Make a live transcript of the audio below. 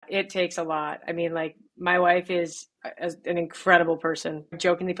it takes a lot. I mean, like my wife is an incredible person. I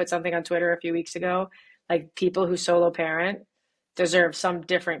jokingly put something on Twitter a few weeks ago, like people who solo parent deserve some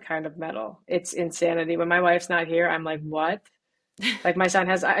different kind of medal. It's insanity. When my wife's not here, I'm like, what? Like my son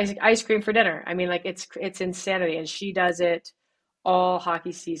has ice cream for dinner. I mean, like it's insanity, and she does it all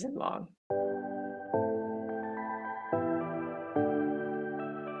hockey season long.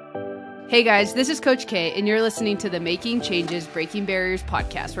 Hey guys, this is Coach K, and you're listening to the Making Changes, Breaking Barriers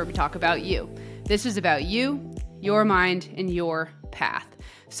podcast, where we talk about you. This is about you, your mind, and your path.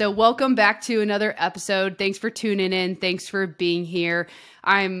 So welcome back to another episode. Thanks for tuning in. Thanks for being here.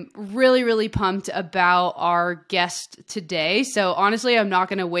 I'm really pumped about our guest today. So honestly, I'm not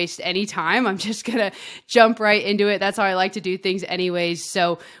going to waste any time. I'm just going to jump right into it. That's how I like to do things anyways.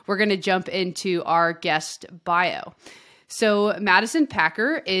 So we're going to jump into our guest bio. So Madison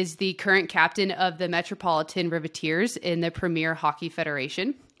Packer is the current captain of the Metropolitan Riveteers in the Premier Hockey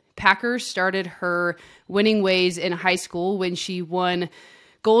Federation. Packer started her winning ways in high school when she won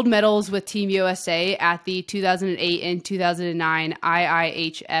gold medals with Team USA at the 2008 and 2009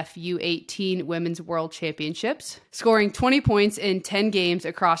 IIHF U18 Women's World Championships, scoring 20 points in 10 games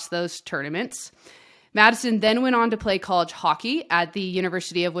across those tournaments. Madison then went on to play college hockey at the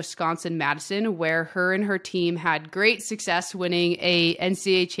University of Wisconsin-Madison, where her and her team had great success winning a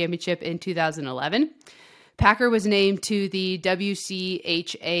NCAA championship in 2011. Packer was named to the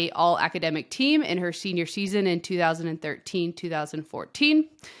WCHA All-Academic Team in her senior season in 2013-2014.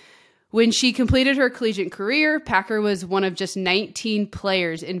 When she completed her collegiate career, Packer was one of just 19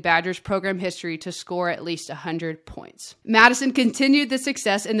 players in Badgers program history to score at least 100 points. Madison continued the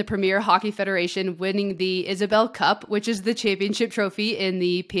success in the Premier Hockey Federation, winning the Isabel Cup, which is the championship trophy in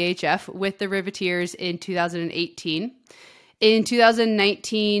the PHF, with the Riveteers in 2018. In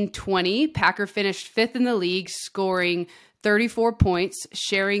 2019-20, Packer finished fifth in the league, scoring 34 points,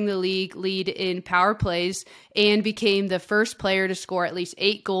 sharing the league lead in power plays, and became the first player to score at least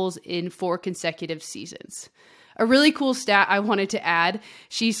 8 goals in 4 consecutive seasons. A really cool stat I wanted to add,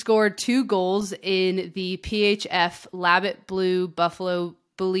 she scored 2 goals in the PHF Labatt Blue Buffalo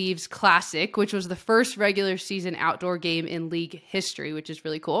Believes Classic, which was the first regular season outdoor game in league history, which is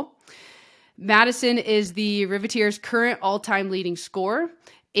really cool. Madison is the Riveteers' current all-time leading scorer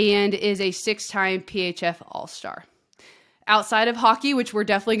and is a 6-time PHF All-Star. Outside of hockey, which we're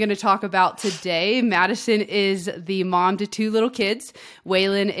definitely going to talk about today, Madison is the mom to 2 little kids,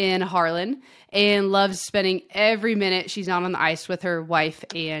 Waylon and Harlan, and loves spending every minute she's not on the ice with her wife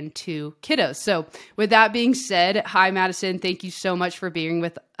and 2 kiddos. So with that being said, hi, Madison. Thank you so much for being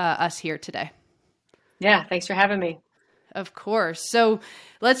with us here today. Yeah, thanks for having me. Of course. So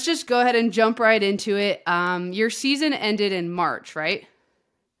let's just go ahead and jump right into it. Your season ended in March, right?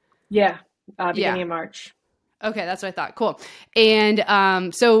 Yeah, beginning of March. Okay, that's what I thought. Cool.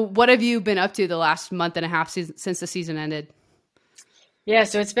 And so what have you been up to the last month and a half since the season ended? Yeah,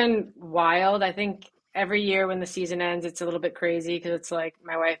 so it's been wild. I think every year when the season ends, it's a little bit crazy because it's like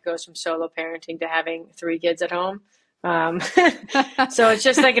my wife goes from solo parenting to having 3 kids at home. So it's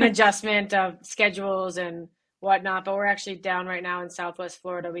just like an adjustment of schedules and whatnot. But we're actually down right now in Southwest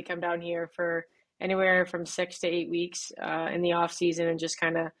Florida. We come down here for anywhere from 6 to 8 weeks in the off season and just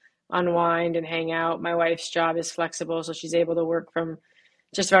kind of unwind and hang out. My wife's job is flexible, so she's able to work from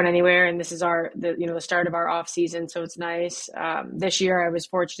just about anywhere. And this is the start of our off season, so it's nice. This year, I was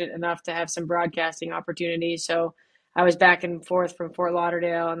fortunate enough to have some broadcasting opportunities, so I was back and forth from Fort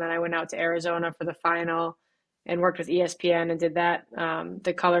Lauderdale, and then I went out to Arizona for the final and worked with ESPN and did that,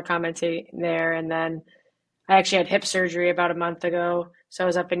 the color commentating there. And then I actually had hip surgery about a month ago, so I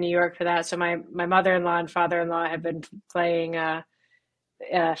was up in New York for that. So my mother-in-law and father-in-law have been playing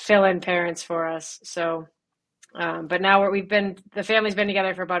fill-in parents for us. So, but now the family's been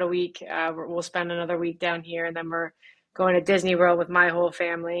together for about a week. We'll spend another week down here, and then we're going to Disney World with my whole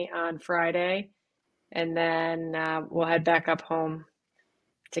family on Friday, and then we'll head back up home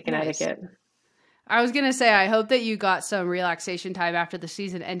to Connecticut. Nice. I was going to say, I hope that you got some relaxation time after the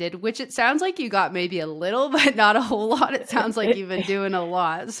season ended, which it sounds like you got maybe a little, but not a whole lot. It sounds like you've been doing a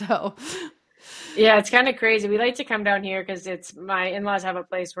lot. So yeah, it's kind of crazy. We like to come down here because my in-laws have a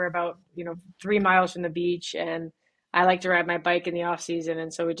place where about 3 miles from the beach, and I like to ride my bike in the off season,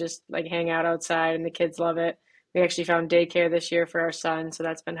 and so we just like hang out outside, and the kids love it. We actually found daycare this year for our son, so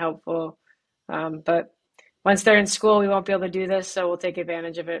that's been helpful. But once they're in school, we won't be able to do this, so we'll take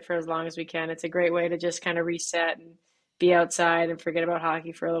advantage of it for as long as we can. It's a great way to just kind of reset and be outside and forget about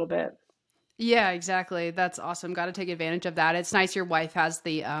hockey for a little bit. Yeah, exactly. That's awesome. Got to take advantage of that. It's nice your wife has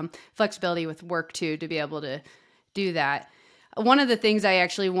the flexibility with work too to be able to do that. one of the things I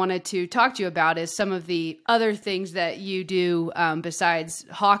actually wanted to talk to you about is some of the other things that you do besides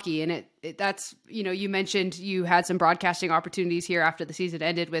hockey. And that's, you mentioned you had some broadcasting opportunities here after the season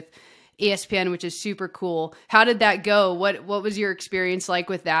ended with ESPN, which is super cool. How did that go? What was your experience like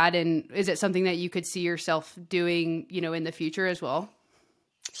with that? And is it something that you could see yourself doing, in the future as well?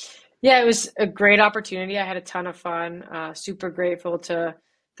 Yeah, it was a great opportunity. I had a ton of fun. Super grateful to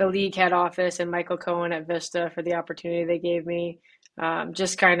the league head office and Michael Cohen at Vista for the opportunity they gave me.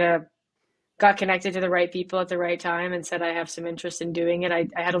 Just kind of got connected to the right people at the right time and said I have some interest in doing it. I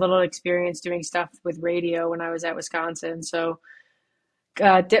had a little experience doing stuff with radio when I was at Wisconsin, so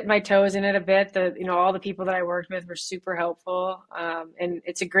dipped my toes in it a bit. All the people that I worked with were super helpful, and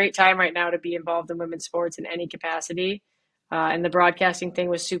it's a great time right now to be involved in women's sports in any capacity. And the broadcasting thing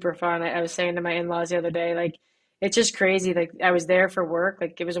was super fun. I was saying to my in-laws the other day, like, it's just crazy. Like, I was there for work.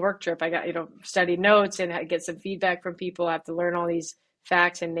 Like, it was a work trip. I got, study notes and get some feedback from people. I have to learn all these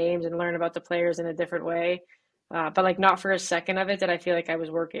facts and names and learn about the players in a different way. But like, not for a second of it did I feel like I was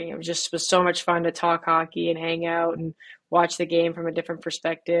working. It was so much fun to talk hockey and hang out and watch the game from a different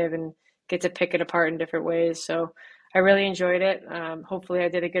perspective and get to pick it apart in different ways. So I really enjoyed it. Hopefully I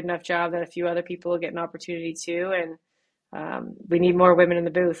did a good enough job that a few other people will get an opportunity too. And we need more women in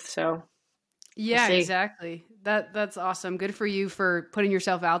the booth, so we'll Yeah, see. exactly. That's awesome. Good for you for putting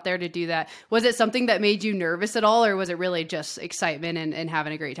yourself out there to do that. Was it something that made you nervous at all, or was it really just excitement and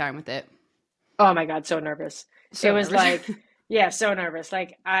having a great time with it? Oh my God, so nervous. It So was nervous. like, yeah, so nervous.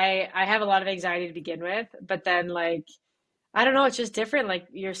 Like I have a lot of anxiety to begin with, but then like I don't know, it's just different. Like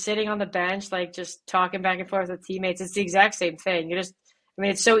you're sitting on the bench, like just talking back and forth with teammates. It's the exact same thing. I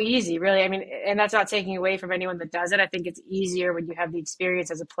mean, it's so easy, really. I mean, and that's not taking away from anyone that does it. I think it's easier when you have the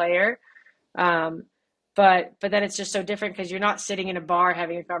experience as a player. Um, but then it's just so different because you're not sitting in a bar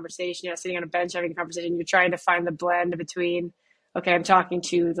having a conversation, you're not sitting on a bench having a conversation. You're trying to find the blend between, okay, I'm talking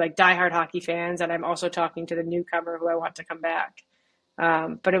to like diehard hockey fans, and I'm also talking to the newcomer who I want to come back.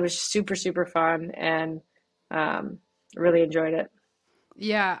 But it was super, super fun, and really enjoyed it.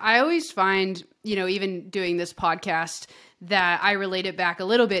 Yeah, I always find, even doing this podcast, that I relate it back a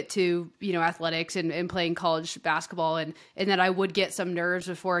little bit to, athletics and playing college basketball and that I would get some nerves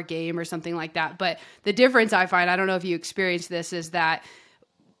before a game or something like that. But the difference I find, I don't know if you experienced this, is that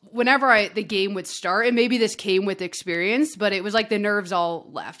whenever the game would start, and maybe this came with experience, but it was like the nerves all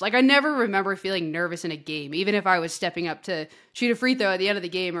left. Like I never remember feeling nervous in a game, even if I was stepping up to shoot a free throw at the end of the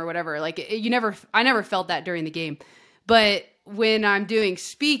game or whatever. Like I never felt that during the game. But when I'm doing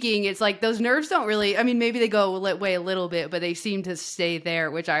speaking, it's like those nerves don't really, I mean, maybe they go away a little bit, but they seem to stay there,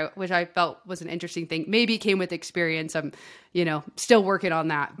 which I felt was an interesting thing. Maybe it came with experience. I'm, still working on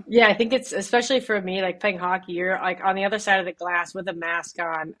that. Yeah, I think it's especially for me, like playing hockey, you're like on the other side of the glass with a mask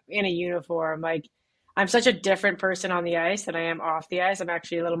on in a uniform. Like I'm such a different person on the ice than I am off the ice. I'm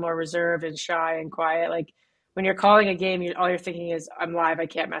actually a little more reserved and shy and quiet. Like when you're calling a game, all you're thinking is, I'm live, I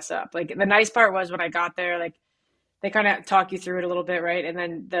can't mess up. Like the nice part was when I got there, like they kind of talk you through it a little bit, right? And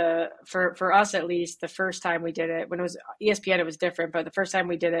then for us at least, the first time we did it, when it was ESPN, it was different, but the first time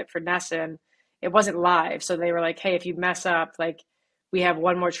we did it for Nesson, it wasn't live. So they were like, hey, if you mess up, like we have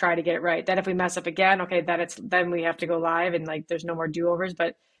one more try to get it right. Then if we mess up again, okay, then we have to go live and like there's no more do-overs,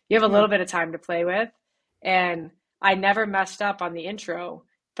 but you have a Hmm. little bit of time to play with. And I never messed up on the intro,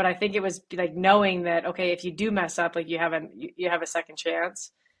 but I think it was like knowing that okay, if you do mess up, like you have a second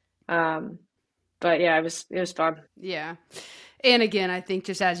chance. Um, but yeah, it was fun. Yeah. And again, I think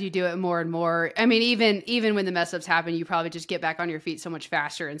just as you do it more and more, I mean, even when the mess ups happen, you probably just get back on your feet so much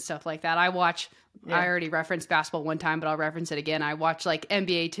faster and stuff like that. I Yeah. already referenced basketball one time, but I'll reference it again. I watch like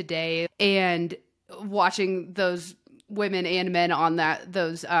NBA Today, and watching those women and men on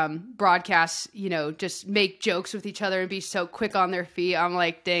those broadcasts, just make jokes with each other and be so quick on their feet. I'm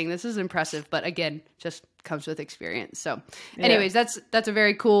like, dang, this is impressive. But again, just comes with experience. So Yeah. anyways, that's a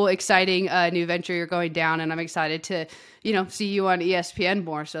very cool, exciting new venture you're going down, and I'm excited to, see you on ESPN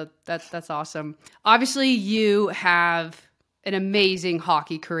more. So that's awesome. Obviously, you have an amazing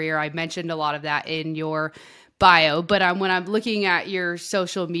hockey career. I mentioned a lot of that in your bio, but when I'm looking at your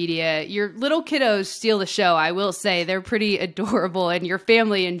social media, your little kiddos steal the show. I will say they're pretty adorable, and your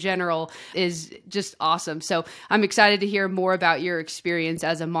family in general is just awesome. So I'm excited to hear more about your experience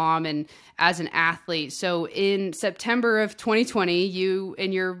as a mom and as an athlete. So in September of 2020, you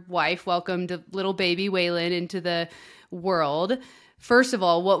and your wife welcomed little baby Waylon into the world. First of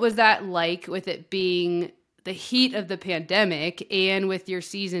all, what was that like with it being the heat of the pandemic and with your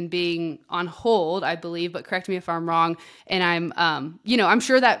season being on hold, I believe, but correct me if I'm wrong. And I'm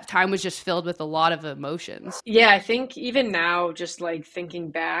sure that time was just filled with a lot of emotions. Yeah, I think even now, just like thinking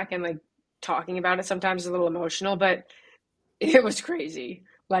back and like talking about it sometimes is a little emotional, but It was crazy.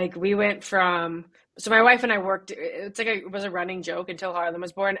 Like we went from, so my wife and I worked, it's like it was a running joke until Harlan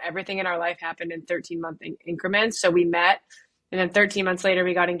was born. Everything in our life happened in 13-month increments. So we met, and then 13 months later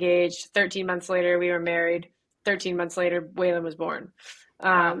we got engaged. 13 months later we were married. 13 months later Waylon was born.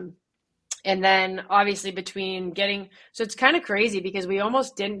 Wow. Um, and then obviously between getting, so it's kind of crazy because we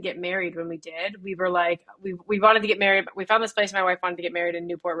almost didn't get married when we did. We were like, we wanted to get married, but we found this place my wife wanted to get married in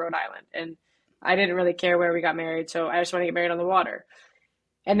Newport, Rhode Island. And I didn't really care where we got married, so I just wanted to get married on the water.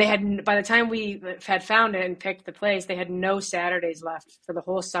 And they had, by the time we had found it and picked the place, they had no Saturdays left for the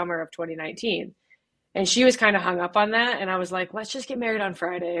whole summer of 2019. And she was kind of hung up on that. And I was like, let's just get married on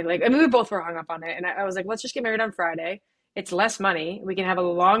Friday. Like, I mean, we both were hung up on it. And I was like, let's just get married on Friday. It's less money. We can have a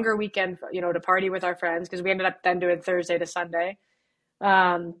longer weekend, to party with our friends because we ended up then doing Thursday to Sunday.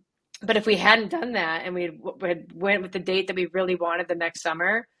 Um, but if we hadn't done that and we had went with the date that we really wanted the next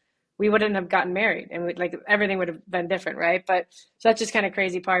summer, we wouldn't have gotten married and like everything would have been different, right? But so that's just kind of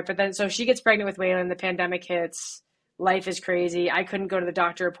crazy part. But then so she gets pregnant with Waylon, the pandemic hits, life is crazy. I couldn't go to the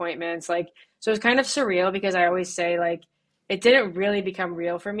doctor appointments. Like, so it was kind of surreal because I always say like it didn't really become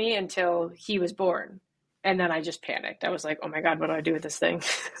real for me until he was born. And then I just panicked. I was like, oh my God, what do I do with this thing?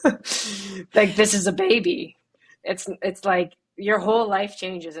 Like this is a baby. It's like your whole life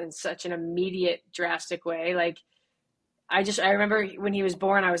changes in such an immediate, drastic way. Like I remember when he was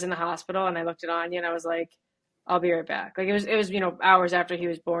born, I was in the hospital and I looked at Anya and I was like, I'll be right back. Like it was, hours after he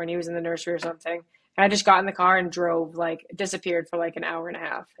was born, he was in the nursery or something. And I just got in the car and drove, like disappeared for like an hour and a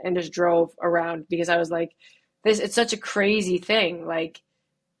half and just drove around because I was like, it's such a crazy thing. Like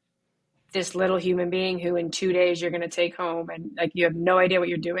this little human being who in 2 days you're going to take home and like you have no idea what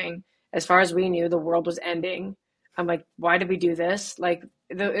you're doing. As far as we knew, the world was ending. I'm like, why did we do this? Like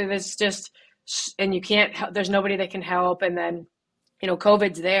it was just, and you can't, there's nobody that can help. And then,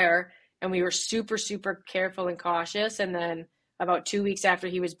 COVID's there and we were super, super careful and cautious. And then about 2 weeks after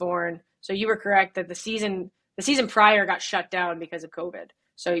he was born, so you were correct that the season prior got shut down because of COVID.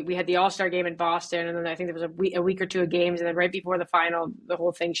 So we had the All-Star game in Boston, and then I think there was a week or two of games, and then right before the final, the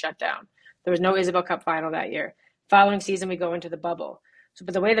whole thing shut down. There was no Isabel Cup final that year. Following season, we go into the bubble. So,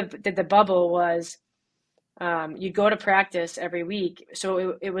 but the way that the bubble was, you'd go to practice every week.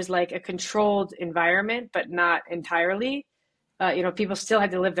 So it was like a controlled environment, but not entirely. People still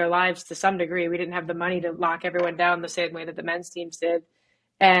had to live their lives to some degree. We didn't have the money to lock everyone down the same way that the men's teams did.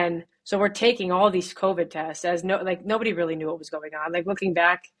 And so we're taking all these COVID tests as nobody really knew what was going on. Like looking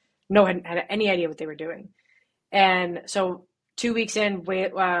back, no one had any idea what they were doing. And so 2 weeks in,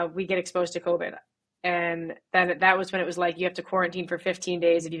 we get exposed to COVID. And then that was when it was like, you have to quarantine for 15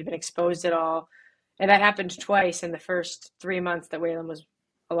 days if you've been exposed at all. And that happened twice in the first 3 months that Waylon was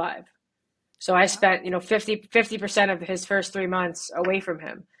alive. So I spent, 50% of his first 3 months away from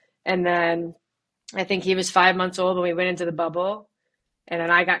him. And then I think he was 5 months old when we went into the bubble. And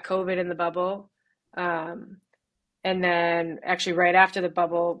then I got COVID in the bubble. And then actually right after the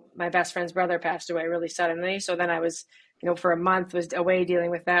bubble, my best friend's brother passed away really suddenly. So then I was, for a month was away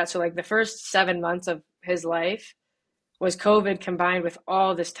dealing with that. So like the first 7 months of his life was COVID combined with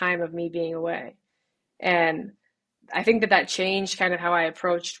all this time of me being away. And I think that changed kind of how I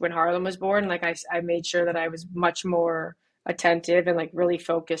approached when Harlan was born. Like I made sure that I was much more attentive and like really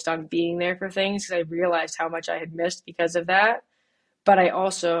focused on being there for things because I realized how much I had missed because of that. But I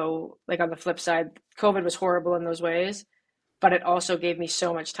also, like on the flip side, COVID was horrible in those ways, but it also gave me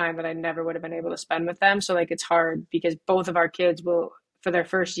so much time that I never would have been able to spend with them. So like it's hard because both of our kids will, for their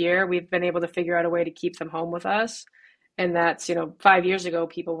first year, we've been able to figure out a way to keep them home with us. And that's, 5 years ago,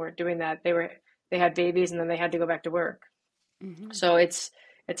 people weren't doing that. They had babies and then they had to go back to work. Mm-hmm. So it's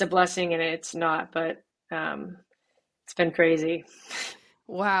a blessing and it's not, but it's been crazy.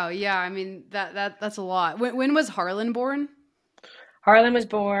 Wow. Yeah. I mean, that's a lot. When was Harlan born? Harlan was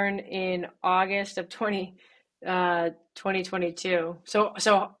born in August of 2022. So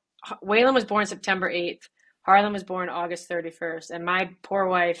Waylon was born September 8th. Harlan was born August 31st. And my poor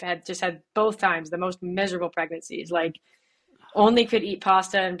wife had just had both times the most miserable pregnancies. Like only could eat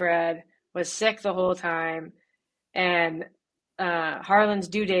pasta and bread, was sick the whole time. And Harlan's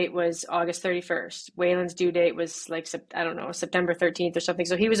due date was August 31st. Waylon's due date was like, I don't know, September 13th or something.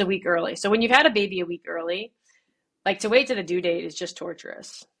 So he was a week early. So when you've had a baby a week early, like to wait to the due date is just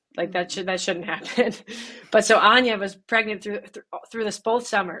torturous. Like that shouldn't happen. But so Anya was pregnant through this both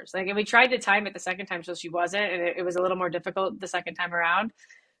summers. Like, and we tried to time it the second time so she wasn't, and it was a little more difficult the second time around.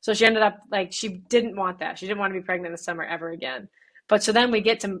 So she ended up like she didn't want that. She didn't want to be pregnant in the summer ever again. But so then we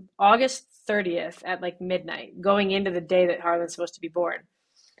get to August 30th at like midnight, going into the day that Harlan's supposed to be born,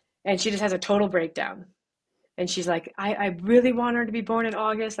 and she just has a total breakdown. And she's like, I really want her to be born in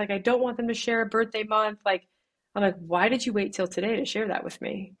August. Like, I don't want them to share a birthday month. Like, I'm like, why did you wait till today to share that with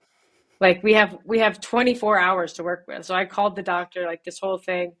me? Like we have 24 hours to work with. So I called the doctor, like this whole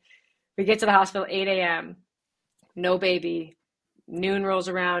thing. We get to the hospital 8 a.m., no baby. Noon rolls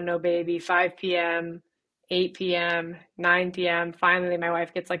around, no baby. 5 p.m., 8 p.m., 9 p.m. Finally, my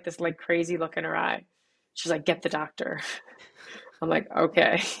wife gets like this like crazy look in her eye. She's like, get the doctor. I'm like,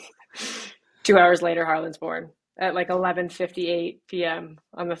 okay. 2 hours later, Harlan's born at like 11:58 p.m.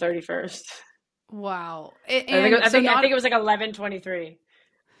 on the 31st. Wow. I think And I so think I think not it was like 11:23.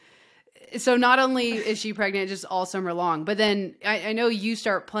 so not only is she pregnant just all summer long, but then I know you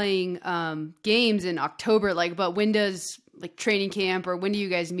start playing games in October, like, but when does like training camp or when do you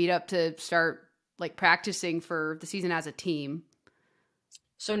guys meet up to start like practicing for the season as a team?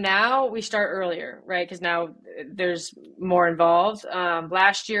 So now we start earlier, right? Because now there's more involved.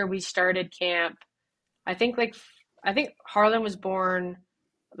 Last year we started camp. I think like I think Harlan was born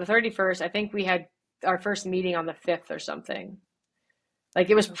the 31st. I think we had our first meeting on the 5th or something. Like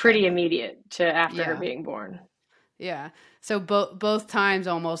it was Okay. pretty immediate to after her Yeah. being born. Yeah. So both times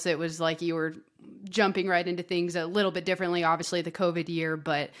almost it was like you were jumping right into things a little bit differently, obviously the COVID year,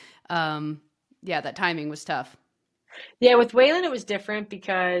 but um yeah, that timing was tough. Yeah, with Waylon it was different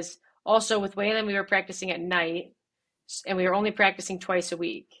because also with Waylon we were practicing at night and we were only practicing twice a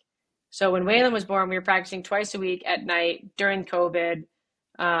week. So when Waylon was born, we were practicing twice a week at night during COVID.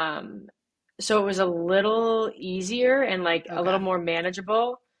 Um, so it was a little easier and like a little Okay. more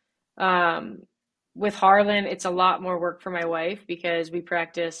manageable. Um, with Harlan, it's a lot more work for my wife because we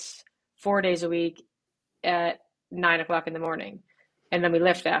practice 4 days a week at 9 o'clock in the morning, and then we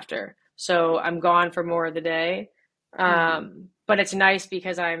lift after. So I'm gone for more of the day. Mhm. But it's nice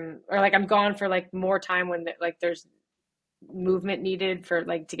because I'm gone for like more time when like there's movement needed for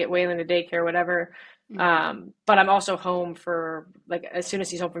like to get Waylon to daycare or whatever. Mhm. But I'm also home for like as soon as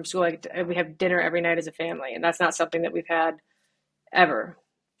he's home from school, like we have dinner every night as a family, and that's not something that we've had ever.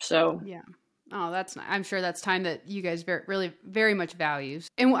 So Yeah. Oh, that's nice. I'm sure that's time that you guys really very much values.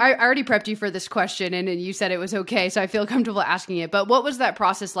 And I already prepped you for this question, and you said it was okay, so I feel comfortable asking it. But what was that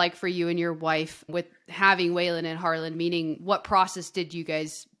process like for you and your wife with having Waylon and Harlan? Meaning, what process did you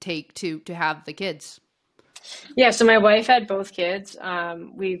guys take to have the kids? yeah, so my wife had both kids.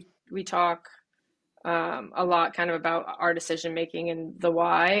 We talk a lot kind of about our decision making and the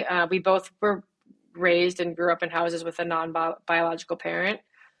why. We both were raised and grew up in houses with a non-biological parent.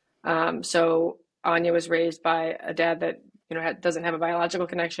 So Anya was raised by a dad that doesn't have a biological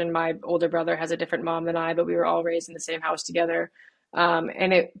connection. My older brother has a different mom than I, but we were all raised in the same house together.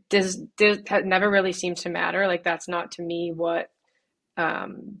 And it does never really seems to matter. Like that's not to me what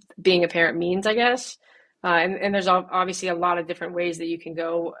being a parent means, I guess. And there's obviously a lot of different ways that you can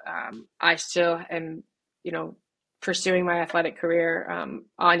go. I still am, you know, pursuing my athletic career.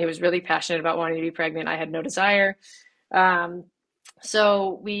 Anya was really passionate about wanting to be pregnant. I had no desire. Um,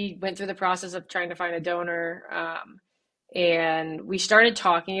 so we went through the process of trying to find a donor, and we started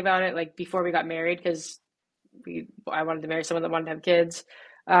talking about it like before we got married because I wanted to marry someone that wanted to have kids.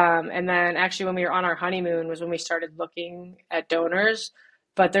 And then actually when we were on our honeymoon was when we started looking at donors.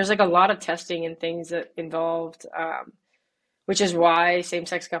 But there's like a lot of testing and things that involved, which is why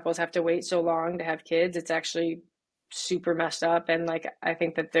same-sex couples have to wait so long to have kids. It's actually super messed up. And like I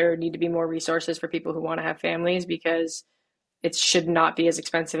think that there need to be more resources for people who want to have families because it should not be as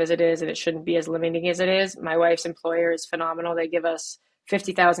expensive as it is and it shouldn't be as limiting as it is. My wife's employer is phenomenal. They give us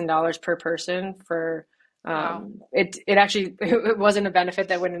 $50,000 per person for Wow. it actually it wasn't a benefit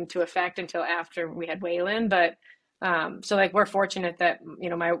that went into effect until after we had Waylon, but so like we're fortunate that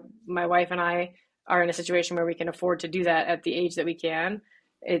my wife and I are in a situation where we can afford to do that at the age that we can.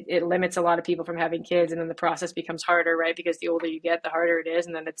 It limits a lot of people from having kids, and then the process becomes harder, right? Because the older you get, the harder it is,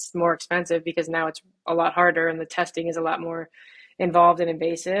 and then it's more expensive because now it's a lot harder, and the testing is a lot more involved and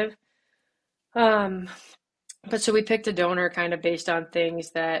invasive. Um, but so we picked a donor kind of based on things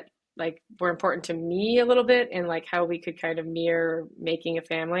that like were important to me a little bit, and like how we could kind of mirror making a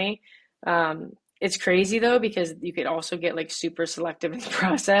family. It's crazy though because you could also get like super selective in the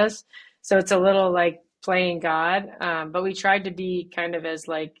process, so it's a little like playing God. But we tried to be kind of as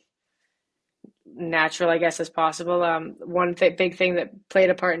like natural, I guess, as possible. One big thing that played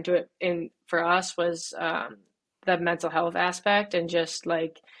a part into it in for us was the mental health aspect, and just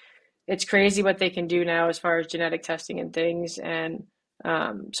like it's crazy what they can do now as far as genetic testing and things. And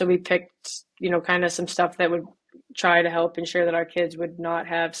so we picked, kind of some stuff that would try to help ensure that our kids would not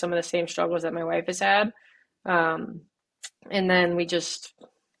have some of the same struggles that my wife has had. Um, and then we just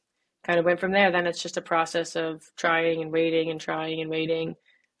kind of went from there. Then it's just a process of trying and waiting and trying and waiting.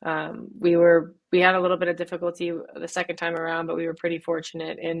 We had a little bit of difficulty the second time around, but we were pretty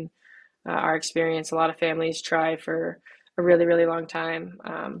fortunate in our experience. A lot of families try for a really, really long time,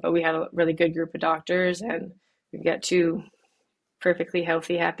 but we had a really good group of doctors, and we've got two perfectly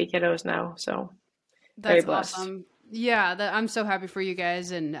healthy, happy kiddos now. So very That's blessed. awesome. Yeah, I'm so happy for you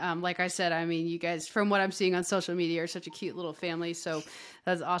guys. And like I said, I mean, you guys, from what I'm seeing on social media, are such a cute little family. So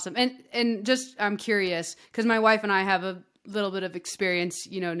that's awesome. And just I'm curious because my wife and I have a little bit of experience,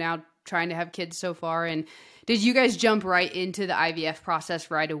 now trying to have kids so far. And did you guys jump right into the IVF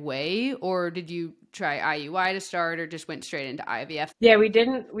process right away, or did you try IUI to start, or just went straight into IVF? Yeah, we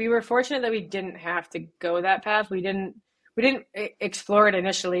didn't. We were fortunate that we didn't have to go that path. We didn't explore it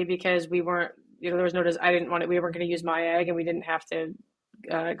initially because we weren't. There was no. I didn't want it. We weren't going to use my egg, and we didn't have to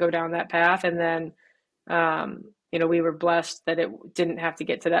go down that path. And then, we were blessed that it didn't have to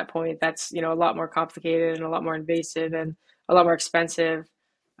get to that point. That's a lot more complicated and a lot more invasive and a lot more expensive.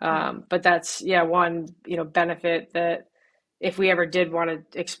 But that's one benefit that if we ever did want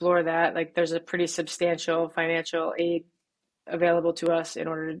to explore that, like there's a pretty substantial financial aid available to us in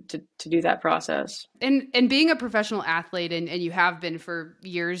order to do that process. And being a professional athlete, and you have been for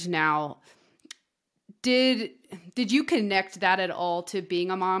years now, did you connect that at all to being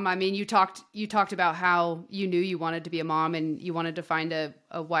a mom? I mean, you talked about how you knew you wanted to be a mom and you wanted to find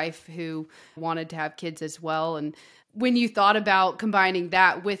a wife who wanted to have kids as well. And when you thought about combining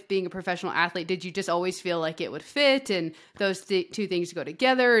that with being a professional athlete, did you just always feel like it would fit and those two things go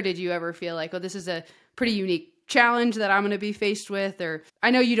together? Or did you ever feel like, oh, this is a pretty unique challenge that I'm going to be faced with? Or I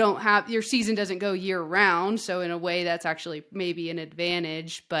know you don't have, your season doesn't go year round, so in a way that's actually maybe an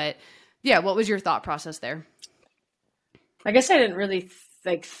advantage, but yeah, what was your thought process there? I guess I didn't really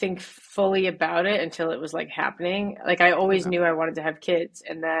like think fully about it until it was like happening. Like I always Okay. knew I wanted to have kids,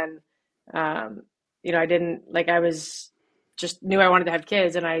 and then um, I didn't like I was just knew I wanted to have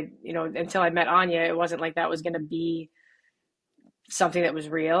kids, and until I met Anya, it wasn't like that was going to be something that was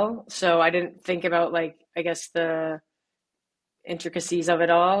real. So I didn't think about like I guess the intricacies of it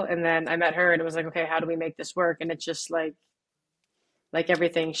all. And then I met her, and it was like, okay, how do we make this work? And it's just like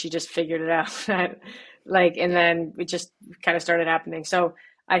everything, she just figured it out. Like, and Yeah. then it just kind of started happening. So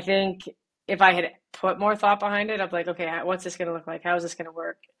I think if I had put more thought behind it, of like, okay, what's this going to look like? How is this going to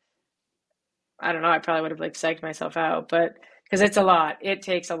work? I don't know. I probably would have like psyched myself out, but because it's a lot, it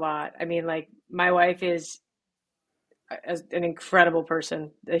takes a lot. I mean, like my wife is an incredible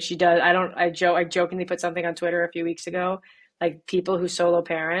person. She does. I don't. I jokingly put something on Twitter a few weeks ago. Like people who solo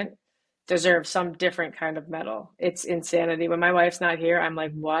parent deserve some different kind of medal. It's insanity. When my wife's not here, I'm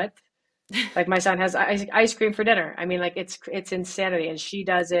like, what? Like my son has ice cream for dinner. I mean, like it's insanity, and she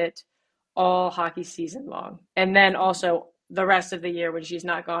does it all hockey season long, and then also the rest of the year when she's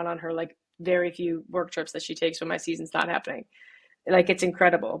not gone on her like very few work trips that she takes when my season's not happening. Like it's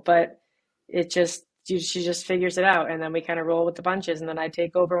incredible, but it just she just figures it out, and then we kind of roll with the punches, and then I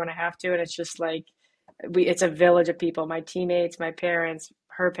take over when I have to, and it's just like it's a village of people. My teammates, my parents,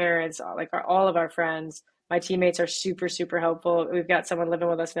 her parents, like all of our friends. My teammates are super, super helpful. We've got someone living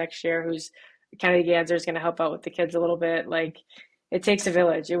with us next year who's Kennedy Ganser is going to help out with the kids a little bit. Like it takes a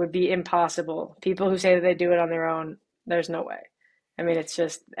village. It would be impossible. People who say that they do it on their own, there's no way. I mean, it's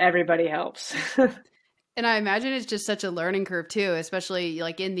just everybody helps. And I imagine it's just such a learning curve too, especially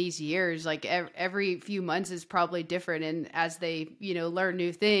like in these years, like every few months is probably different. And as they, learn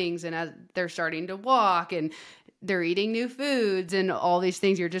new things and as they're starting to walk and they're eating new foods and all these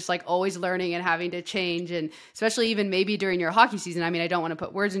things, you're just like always learning and having to change. And especially even maybe during your hockey season, I mean, I don't want to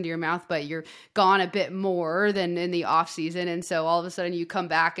put words into your mouth, but you're gone a bit more than in the off season. And so all of a sudden you come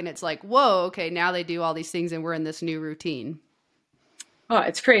back and it's like, whoa, okay, now they do all these things and we're in this new routine. Oh,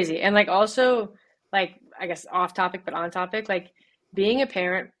 it's crazy. And like also like I guess off topic but on topic, like being a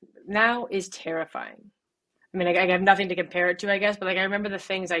parent now is terrifying. I mean, I have nothing to compare it to, I guess, but like I remember the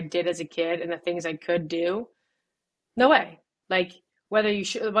things I did as a kid and the things I could do. No way. Like whether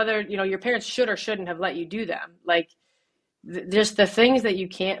your parents should or shouldn't have let you do them. Like just the things that you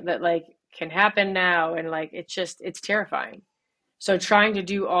can't that like can happen now, and like it's terrifying. So trying to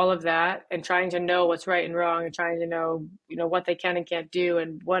do all of that and trying to know what's right and wrong and trying to know, what they can and can't do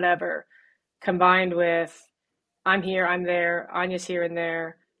and whatever, combined with I'm here, I'm there, Anya's here and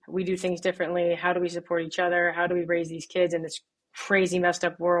there. We do things differently. How do we support each other? How do we raise these kids in this crazy messed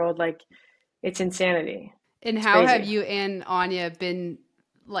up world? Like it's insanity. And It's how have crazy. you and Anya been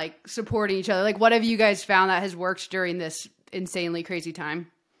like supporting each other? Like, what have you guys found that has worked during this insanely crazy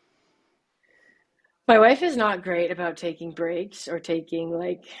time? My wife is not great about taking breaks or taking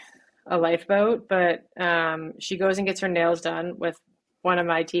like a lifeboat, but she goes and gets her nails done with one of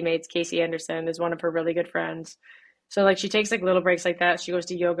my teammates. Casey Anderson is one of her really good friends. So like she takes like little breaks like that. She goes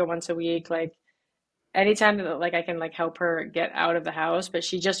to yoga once a week. Like anytime that like I can like help her get out of the house, but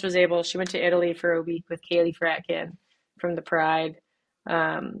she went to Italy for a week with Kaylee Fratkin from the Pride.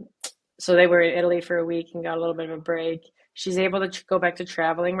 Um, so they were in Italy for a week and got a little bit of a break. She's able to go back to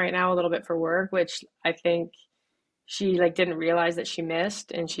traveling right now a little bit for work, which I think she like didn't realize that she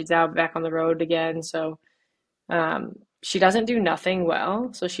missed, and she's now back on the road again. So she doesn't do nothing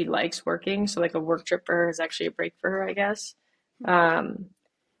well, so she likes working. So like a work trip for her is actually a break for her, I guess. Um,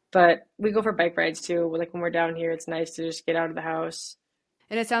 but we go for bike rides too. Like when we're down here, it's nice to just get out of the house.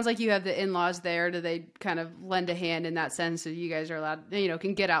 And it sounds like you have the in-laws there. Do they kind of lend a hand in that sense so you guys are allowed,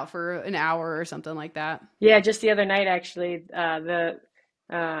 can get out for an hour or something like that? Yeah, just the other night actually, the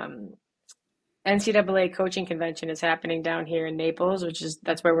um, NCAA coaching convention is happening down here in Naples,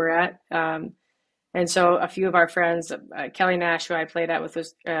 that's where we're at. And so a few of our friends, Kelly Nash, who I played at with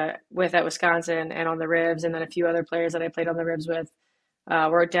at Wisconsin and on the Ribs, and then a few other players that I played on the Ribs with,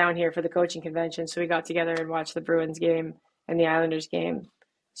 were down here for the coaching convention. So we got together and watched the Bruins game and the Islanders game.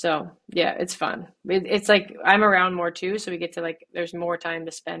 So yeah, it's fun. It's like I'm around more too, so we get to like there's more time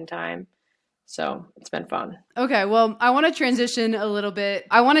to spend time. So it's been fun. Okay, well, I want to transition a little bit.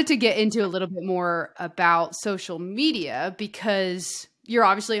 I wanted to get into a little bit more about social media because you're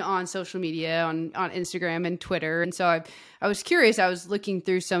obviously on social media on Instagram and Twitter. And so I was curious. I was looking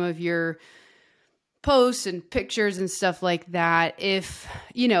through some of your posts and pictures and stuff like that. If,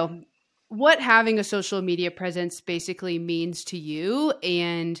 what having a social media presence basically means to you.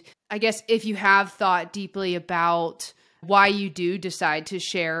 And I guess if you have thought deeply about why you do decide to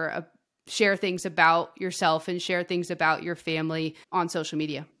share things about yourself and share things about your family on social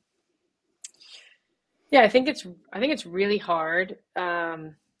media. Yeah, I think it's really hard,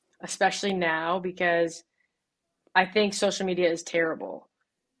 especially now because I think social media is terrible.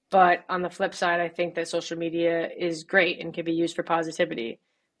 But on the flip side, I think that social media is great and can be used for positivity.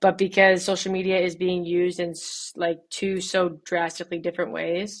 But because social media is being used in like two so drastically different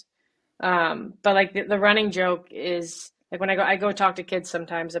ways, but like the running joke is like when I go talk to kids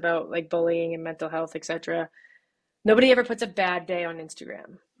sometimes about like bullying and mental health, etc. Nobody ever puts a bad day on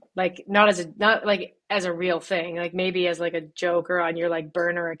Instagram. Like not like as a real thing. Like maybe as like a joke or on your like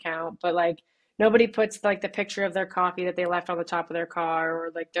burner account, but like nobody puts like the picture of their coffee that they left on the top of their car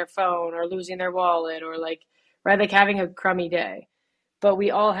or like their phone or losing their wallet or like right like having a crummy day. But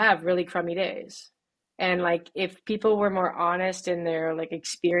we all have really crummy days. And like if people were more honest in their like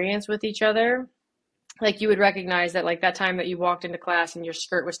experience with each other, like you would recognize that like that time that you walked into class and your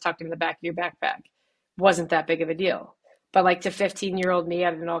skirt was tucked in the back of your backpack wasn't that big of a deal. But like to 15-year-old me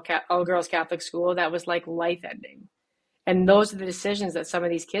at an all girls Catholic school, that was like life ending. And those are the decisions that some of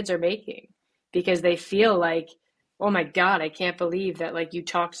these kids are making because they feel like, oh my God, I can't believe that like you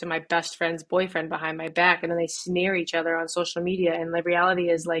talked to my best friend's boyfriend behind my back, and then they smear each other on social media. And the reality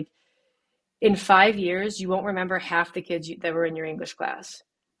is like in 5 years, you won't remember half the kids that were in your English class.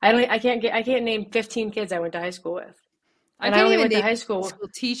 I can't name 15 kids I went to high school with. I And I can't only even went to name high school school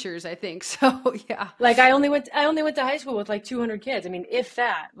teachers, I think. So yeah. like I only went to high school with like 200 kids. I mean, if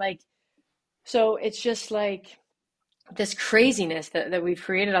that. Like so it's just like this craziness that we've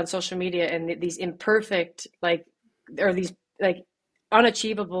created on social media and these imperfect like or these like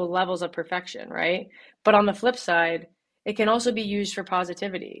unachievable levels of perfection, right? But on the flip side, it can also be used for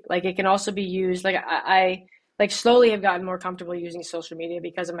positivity. Like it can also be used like I like slowly have gotten more comfortable using social media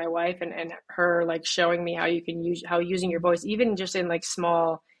because of my wife and her like showing me how you can use how using your voice even just in like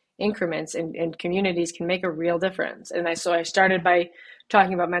small increments and communities can make a real difference. And I started by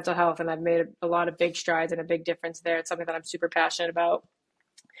talking about mental health, and I've made a lot of big strides and a big difference there. It's something that I'm super passionate about.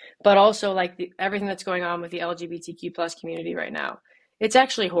 But also like everything that's going on with the LGBTQ plus community right now, it's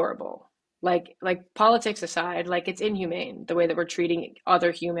actually horrible. Like politics aside, like it's inhumane the way that we're treating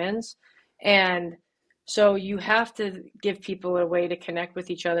other humans. And so you have to give people a way to connect with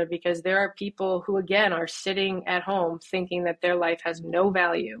each other because there are people who again are sitting at home thinking that their life has no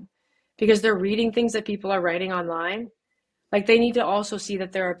value because they're reading things that people are writing online. Like they need to also see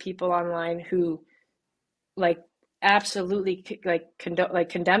that there are people online who like absolutely like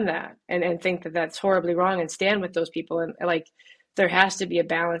condemn that and think that that's horribly wrong and stand with those people, and like there has to be a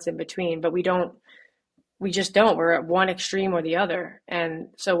balance in between, but we just don't. We're at one extreme or the other. And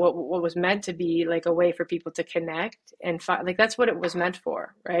so what was meant to be like a way for people to connect and like that's what it was meant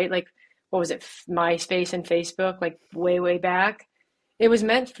for, right? Like what was it, MySpace and Facebook, like way back? It was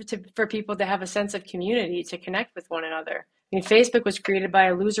meant for people to have a sense of community, to connect with one another. I mean, Facebook was created by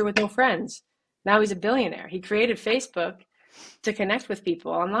a loser with no friends. Now he's a billionaire. He created Facebook to connect with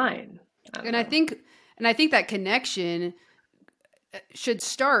people online. I don't And I know. think and I think that connection should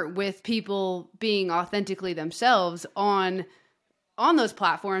start with people being authentically themselves on those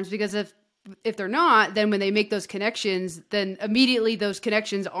platforms, because if they're not, then when they make those connections, then immediately those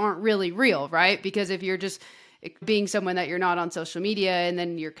connections aren't really real, right? Because if you're just being someone that you're not on social media and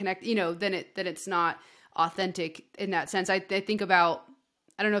then you're then it's not authentic in that sense. I think about,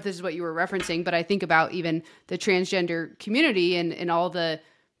 I don't know if this is what you were referencing, but I think about even the transgender community and all the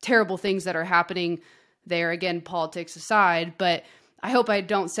terrible things that are happening there. Again, politics aside, but I hope I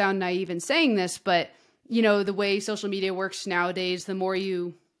don't sound naive in saying this, but the way social media works nowadays, the more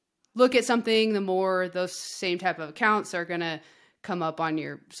you look at something, the more those same type of accounts are going to come up on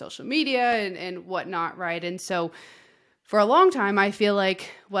your social media and whatnot, right? And so for a long time, I feel like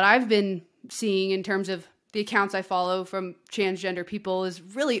what I've been seeing in terms of the accounts I follow from transgender people is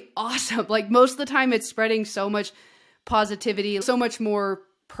really awesome. Like most of the time it's spreading so much positivity, so much more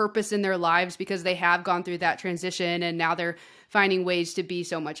purpose in their lives because they have gone through that transition and now they're finding ways to be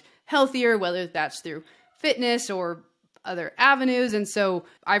so much healthier, whether that's through fitness or other avenues. And so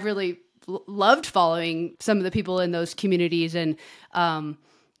I've really loved following some of the people in those communities. And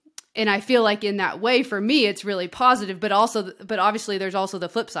I feel like in that way, for me, it's really positive, but obviously there's also the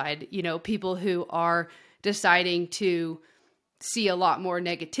flip side, people who are deciding to see a lot more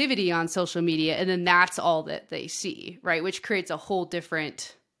negativity on social media. And then that's all that they see, right? Which creates a whole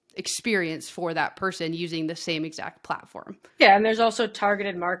different experience for that person using the same exact platform. Yeah, and there's also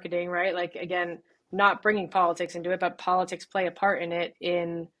targeted marketing, right? Like again, not bringing politics into it, but politics play a part in it.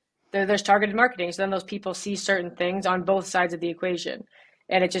 There's targeted marketing, so then those people see certain things on both sides of the equation,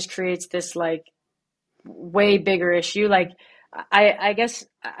 and it just creates this like way bigger issue. Like I guess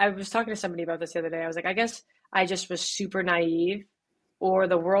I was talking to somebody about this the other day. I was like, I guess I just was super naive, or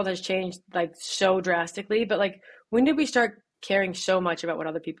the world has changed like so drastically. But like, when did we start caring so much about what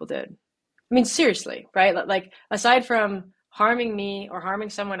other people did? I mean, seriously, right? Like, aside from harming me or harming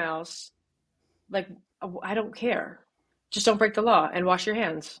someone else, like, I don't care. Just don't break the law and wash your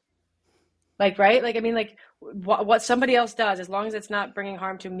hands. Like, right? Like, I mean, like, what somebody else does, as long as it's not bringing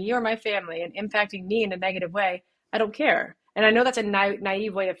harm to me or my family and impacting me in a negative way, I don't care. And I know that's a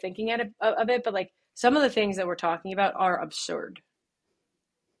naive way of thinking of it, but like, some of the things that we're talking about are absurd.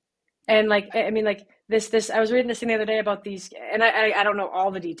 And like, I mean, like I was reading this thing the other day about these, and I don't know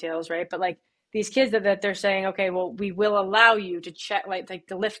all the details, right? But like these kids that they're saying, okay, well, we will allow you to check, like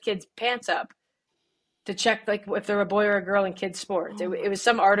to lift kids' pants up to check like if they're a boy or a girl in kids' sports. It was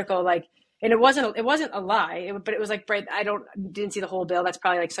some article like, and it wasn't a lie, but it was like, right, didn't see the whole bill. That's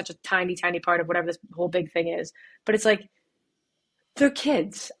probably like such a tiny part of whatever this whole big thing is. But it's like, they're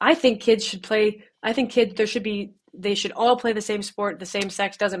kids. I think kids should play. I think they should all play the same sport. The same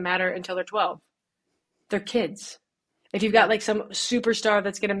sex doesn't matter until they're 12. They're kids. If you've got Yeah. like some superstar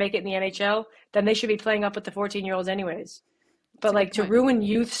that's going to make it in the NHL, then they should be playing up with the 14-year-olds anyways. That's But a good like, to point. ruin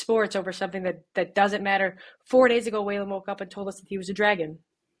youth sports over something that doesn't matter. 4 days ago, Waylon woke up and told us that he was a dragon.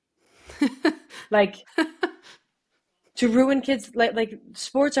 Like, to ruin kids, like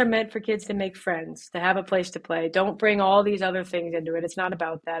sports are meant for kids to make friends, to have a place to play. Don't bring all these other things into it. It's not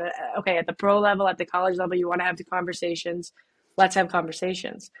about that. Okay, at the pro level, at the college level, you want to have the conversations. Let's have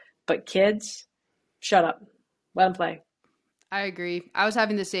conversations. But kids, shut up. Let them play. I agree. I was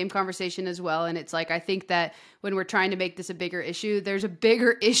having the same conversation as well. And it's like, I think that when we're trying to make this a bigger issue, there's a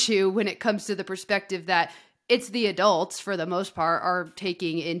bigger issue when it comes to the perspective that it's the adults, for the most part, are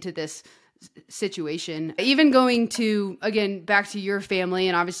taking into this situation. Even going to, again, back to your family,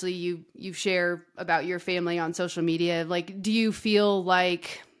 and obviously you share about your family on social media. Like, do you feel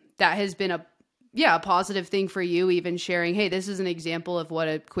like that has been a positive thing for you, even sharing, hey, this is an example of what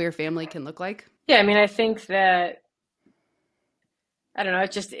a queer family can look like? Yeah, I mean, I think that, I don't know,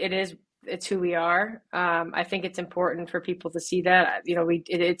 it's who we are. I think it's important for people to see that.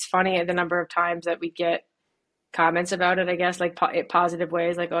 It's funny the number of times that we get comments about it, I guess, like positive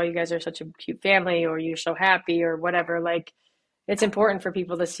ways, like, oh, you guys are such a cute family, or you're so happy, or whatever. Like, it's important for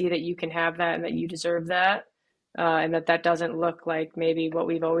people to see that you can have that and that you deserve that, and that doesn't look like maybe what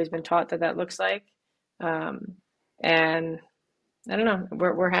we've always been taught that looks like. And I don't know,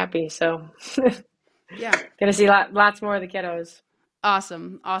 we're happy. So Yeah. gonna see lots more of the kiddos.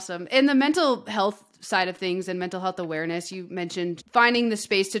 Awesome. Awesome. In the mental health side of things and mental health awareness, you mentioned finding the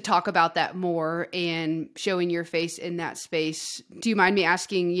space to talk about that more and showing your face in that space. Do you mind me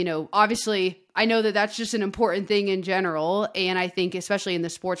asking, obviously I know that that's just an important thing in general. And I think especially in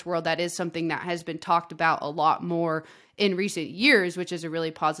the sports world, that is something that has been talked about a lot more in recent years, which is a really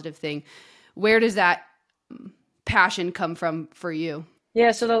positive thing. Where does that passion come from for you?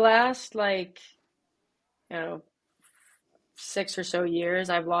 Yeah, so the last like, you know, 6 or so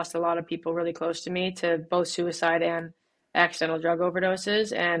years, I've lost a lot of people really close to me to both suicide and accidental drug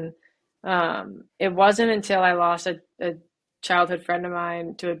overdoses. And it wasn't until I lost a childhood friend of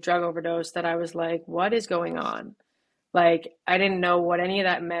mine to a drug overdose that I was like, what is going on? Like, I didn't know what any of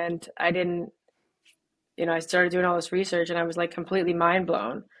that meant. I didn't, I started doing all this research and I was like completely mind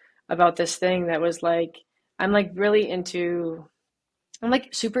blown about this thing that was like, I'm like really into, I'm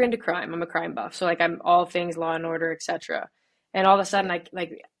like super into crime. I'm a crime buff. So like I'm all things law and order, etc. And all of a sudden,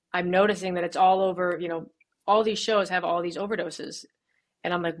 I'm noticing that it's all over, all these shows have all these overdoses.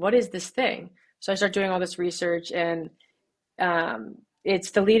 And I'm like, what is this thing? So I start doing all this research, and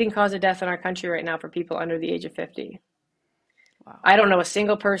it's the leading cause of death in our country right now for people under the age of 50. Wow. I don't know a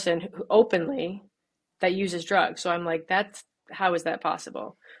single person who openly that uses drugs. So I'm like, that's how is that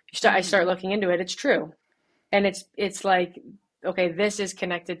possible? I start looking into it. It's true, and it's like, okay, this is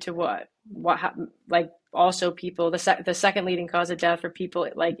connected to like also people. The second leading cause of death for people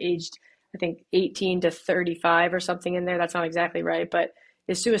like aged, I think 18 to 35 or something in there. That's not exactly right, but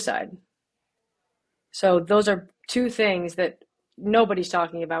is suicide. So those are two things that nobody's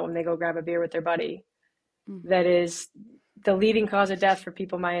talking about when they go grab a beer with their buddy. That is the leading cause of death for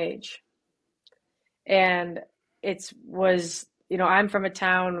people my age. And I'm from a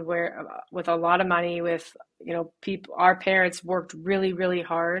town where with a lot of money, with, people, our parents worked really, really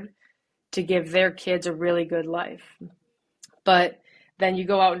hard to give their kids a really good life. But then you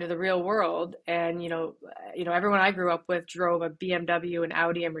go out into the real world and, everyone I grew up with drove a BMW, an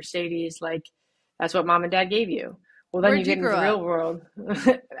Audi, and Mercedes. Like, that's what mom and dad gave you. Well, then you Where'd you get into grow the real up? world.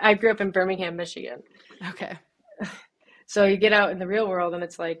 I grew up in Birmingham, Michigan. Okay. So you get out in the real world and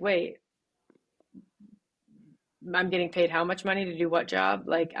it's like, wait, I'm getting paid how much money to do what job?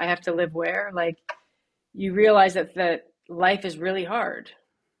 Like, I have to live where? Like, you realize that life is really hard.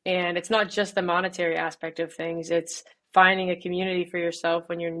 And it's not just the monetary aspect of things. It's finding a community for yourself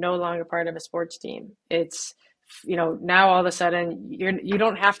when you're no longer part of a sports team. It's, now all of a sudden you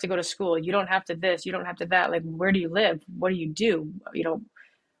don't have to go to school. You don't have to this, you don't have to that. Like, where do you live? What do you do?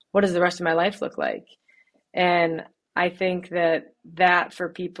 What does the rest of my life look like? And I think that for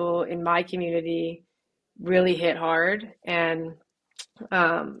people in my community really hit hard. And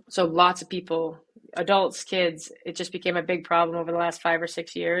so lots of people, adults, kids, it just became a big problem over the last 5 or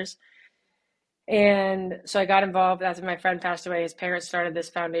 6 years. And so I got involved after my friend passed away. His parents started this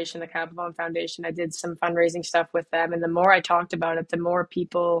foundation, the Capitone Foundation. I did some fundraising stuff with them. And the more I talked about it, the more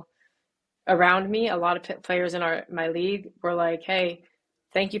people around me, a lot of players in my league were like, hey,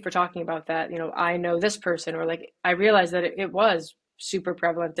 thank you for talking about that. I know this person, or like, I realized that it was super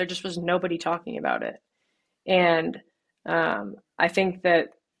prevalent. There just was nobody talking about it. And I think that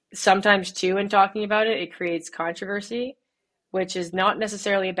sometimes too, in talking about it, it creates controversy, which is not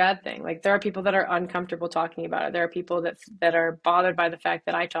necessarily a bad thing. Like, there are people that are uncomfortable talking about it. There are people that are bothered by the fact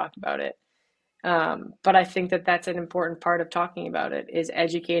that I talked about it. But I think that that's an important part of talking about it, is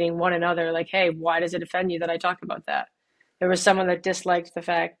educating one another. Like, hey, why does it offend you that I talk about that? There was someone that disliked the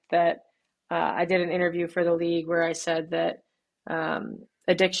fact that I did an interview for the league where I said that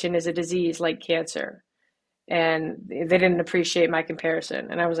addiction is a disease like cancer, and they didn't appreciate my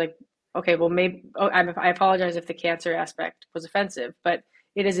comparison. And I was like, okay, well, maybe I apologize if the cancer aspect was offensive, but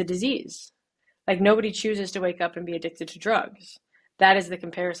it is a disease. Like, nobody chooses to wake up and be addicted to drugs. That is the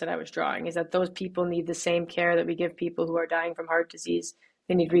comparison I was drawing, is that those people need the same care that we give people who are dying from heart disease.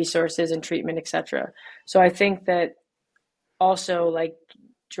 They need resources and treatment, etc. So I think that also, like,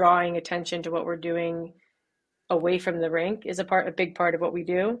 drawing attention to what we're doing away from the rink is a big part of what we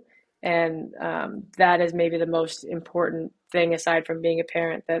do. And that is maybe the most important thing, aside from being a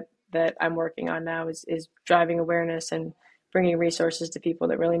parent, that I'm working on now, is driving awareness and bringing resources to people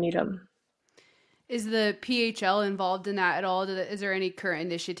that really need them. Is the PHL involved in that at all? Is there any current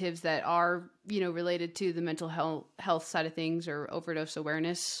initiatives that are, related to the mental health side of things or overdose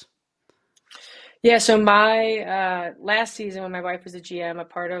awareness? Yeah, so my last season when my wife was a GM, a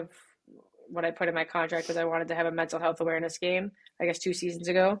part of what I put in my contract was I wanted to have a mental health awareness game, I guess 2 seasons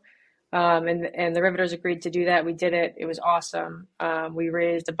ago. And the Riveters agreed to do that. We did it. It was awesome. We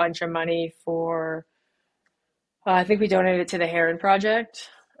raised a bunch of money for, I think we donated it to the Heron Project.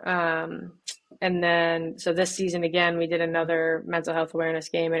 And then, so this season again, we did another mental health awareness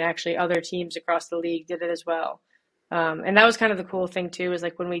game, and actually other teams across the league did it as well. And that was kind of the cool thing too, is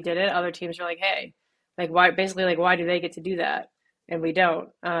like when we did it, other teams were like, hey, like, why, basically, like, why do they get to do that? And we don't.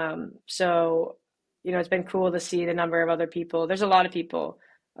 So, it's been cool to see the number of other people. There's a lot of people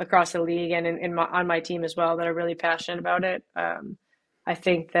across the league and on my team as well that are really passionate about it. I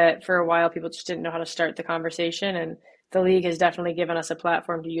think that for a while people just didn't know how to start the conversation, and the league has definitely given us a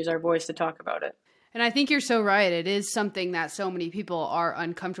platform to use our voice to talk about it. And I think you're so right. It is something that so many people are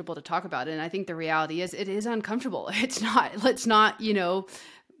uncomfortable to talk about. And I think the reality is it is uncomfortable. Let's not,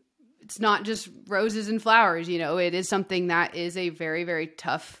 it's not just roses and flowers. It is something that is a very, very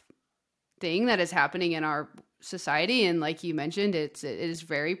tough thing that is happening in our society. And like you mentioned, it is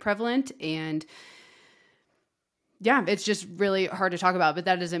very prevalent, and yeah, it's just really hard to talk about, but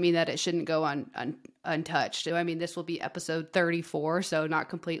that doesn't mean that it shouldn't go untouched. I mean, this will be episode 34, so not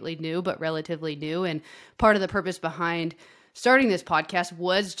completely new, but relatively new. And part of the purpose behind starting this podcast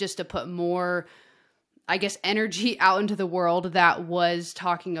was just to put more, I guess, energy out into the world that was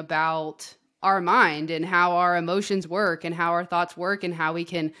talking about our mind and how our emotions work and how our thoughts work and how we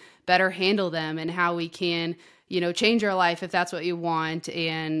can better handle them and how we can change your life if that's what you want,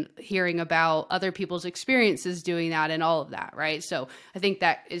 and hearing about other people's experiences doing that and all of that, right? So I think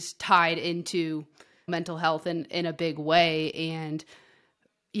that is tied into mental health in a big way. And,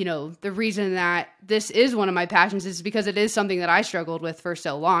 the reason that this is one of my passions is because it is something that I struggled with for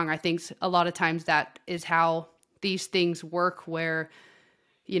so long. I think a lot of times that is how these things work, where,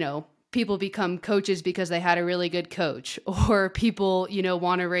 people become coaches because they had a really good coach, or people,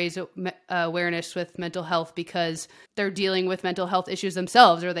 want to raise awareness with mental health because they're dealing with mental health issues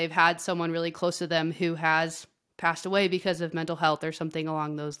themselves, or they've had someone really close to them who has passed away because of mental health or something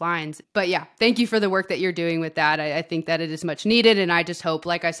along those lines. But yeah, thank you for the work that you're doing with that. I think that it is much needed. And I just hope,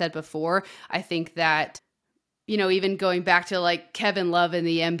 like I said before, I think that even going back to like Kevin Love in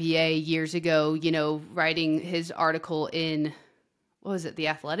the NBA years ago, writing his article in, what was it, The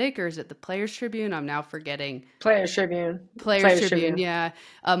Athletic, or is it the Players Tribune? I'm now forgetting. Players Tribune. Players Tribune, yeah.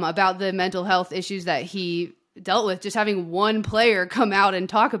 About the mental health issues that he dealt with. Just having one player come out and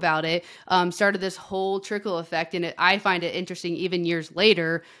talk about it started this whole trickle effect. And I find it interesting, even years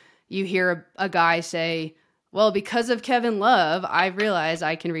later, you hear a guy say, well, because of Kevin Love, I realized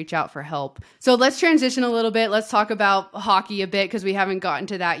I can reach out for help. So let's transition a little bit. Let's talk about hockey a bit, because we haven't gotten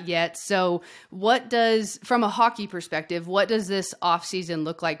to that yet. So from a hockey perspective, what does this offseason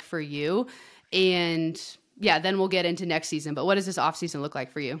look like for you? And yeah, then we'll get into next season. But what does this offseason look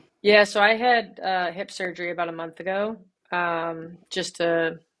like for you? Yeah, so I had hip surgery about a month ago, just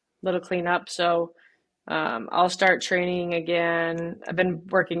a little cleanup. So I'll start training again. I've been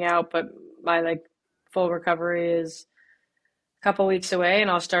working out, but my full recovery is a couple weeks away, and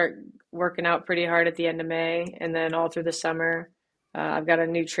I'll start working out pretty hard at the end of May, and then all through the summer. I've got a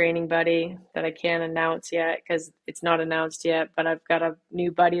new training buddy that I can't announce yet because it's not announced yet, but I've got a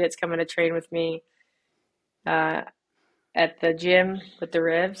new buddy that's coming to train with me uh, at the gym with the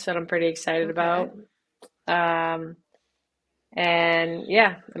ribs that I'm pretty excited Okay. about. Um, and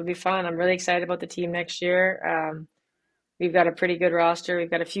yeah, it'll be fun. I'm really excited about the team next year. We've got a pretty good roster.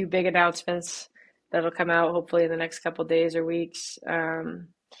 We've got a few big announcements that'll come out hopefully in the next couple days or weeks.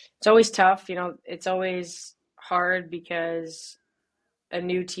 It's always tough, it's always hard because a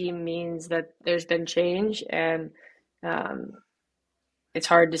new team means that there's been change, and um, it's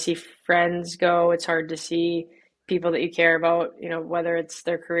hard to see friends go. It's hard to see people that you care about, whether it's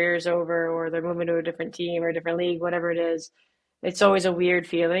their career's over or they're moving to a different team or a different league, whatever it is. It's always a weird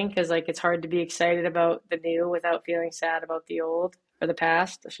feeling because it's hard to be excited about the new without feeling sad about the old or the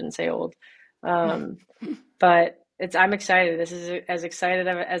past. I shouldn't say old. Um, but I'm excited. This is as excited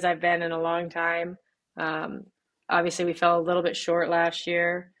as I've been in a long time. Um, Obviously we fell a little bit short last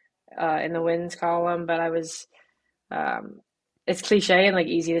year in the wins column, but um, it's cliche and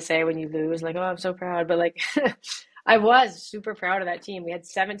easy to say when you lose, oh, I'm so proud, but I was super proud of that team. We had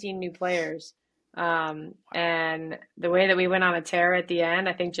 17 new players. And the way that we went on a tear at the end,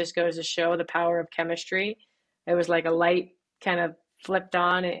 I think just goes to show the power of chemistry. It was like a light kind of flipped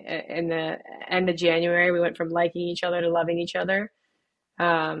on in the end of January. We went from liking each other to loving each other.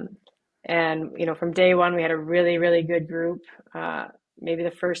 Um, and, from day one, we had a really, really good group. Maybe the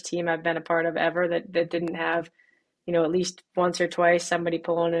first team I've been a part of ever that didn't have, at least once or twice somebody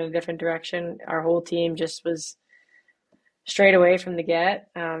pulling in a different direction. Our whole team just was straight away from the get.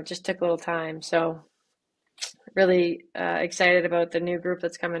 Just took a little time. So really excited about the new group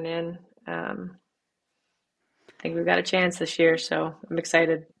that's coming in. I think we've got a chance this year, so I'm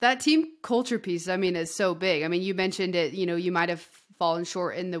excited. That team culture piece, I mean, is so big. I mean, you mentioned it, you might have fallen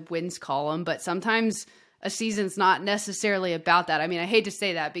short in the wins column, but sometimes a season's not necessarily about that. I mean, I hate to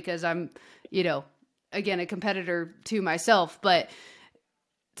say that because I'm, again, a competitor to myself, but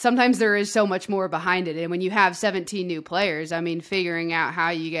sometimes there is so much more behind it. And when you have 17 new players, I mean, figuring out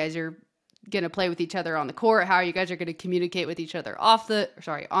how you guys are going to play with each other on the court, how you guys are going to communicate with each other on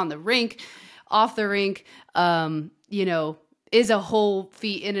the rink, off the rink, is a whole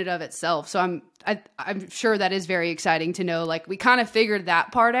feat in and of itself. So I'm sure that is very exciting to know, we kind of figured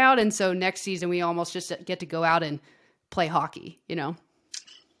that part out. And so next season we almost just get to go out and play hockey, Yeah.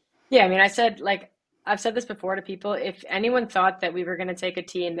 I mean, I said, I've said this before to people. If anyone thought that we were going to take a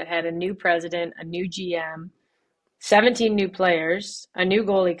team that had a new president, a new GM, 17 new players, a new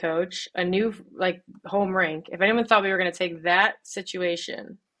goalie coach, a new like home rink, if anyone thought we were going to take that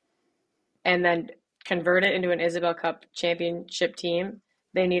situation and then convert it into an Isabel Cup championship team,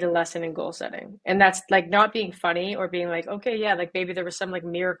 they need a lesson in goal setting. And that's like not being funny or being like, okay, yeah, like maybe there was some like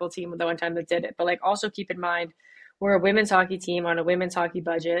miracle team the one time that did it. But like also keep in mind, we're a women's hockey team on a women's hockey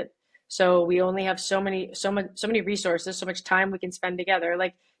budget. So we only have so many resources, so much time we can spend together.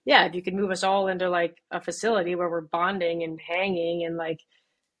 Like, yeah, if you could move us all into like a facility where we're bonding and hanging and like,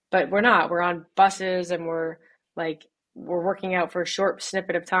 but we're not. We're on buses and like we're working out for a short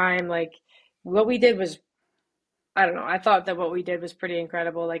snippet of time. Like what we did was, I don't know. I thought that what we did was pretty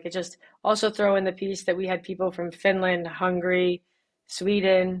incredible. Like it just also throw in the piece that we had people from Finland, Hungary,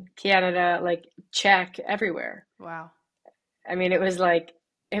 Sweden, Canada, like Czech, everywhere. Wow. I mean, it was like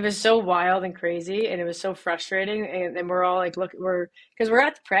it was so wild and crazy, and it was so frustrating. And we're all like, look, because we're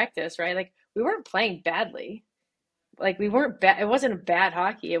at the practice, right? Like we weren't playing badly. Like we weren't bad. It wasn't a bad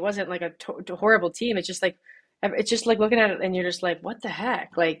hockey. It wasn't like a horrible team. It's just like looking at it, and you're just like, what the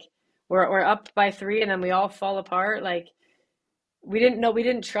heck? Like we're up by three, and then we all fall apart. Like we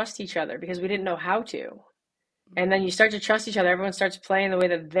didn't trust each other because we didn't know how to. And then you start to trust each other. Everyone starts playing the way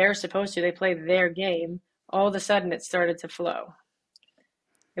that they're supposed to. They play their game. All of a sudden, it started to flow.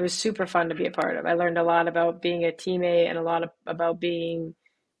 It was super fun to be a part of. I learned a lot about being a teammate and a lot about being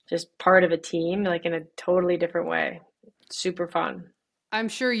just part of a team, like in a totally different way. Super fun. I'm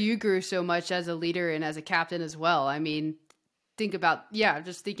sure you grew so much as a leader and as a captain as well. I mean, think about, yeah,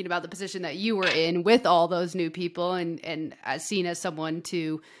 just thinking about the position that you were in with all those new people and as seen as someone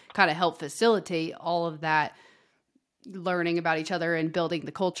to kind of help facilitate all of that learning about each other and building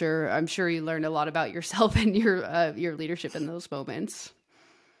the culture. I'm sure you learned a lot about yourself and your leadership in those moments.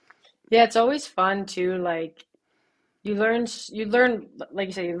 Yeah, it's always fun to like you learn like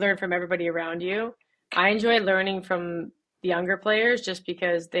you said, you learn from everybody around you. I enjoy learning from the younger players just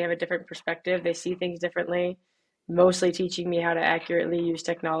because they have a different perspective. They see things differently, mostly teaching me how to accurately use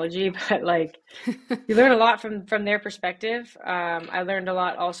technology, but like you learn a lot from their perspective. I learned a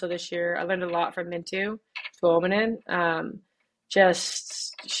lot also this year. I learned a lot from Mintu Tuominen. Just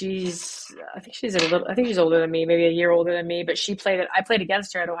I think she's older than me, maybe a year older than me, but I played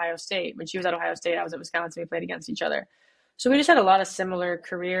against her at Ohio State. When she was at Ohio State, I was at Wisconsin. We played against each other. So we just had a lot of similar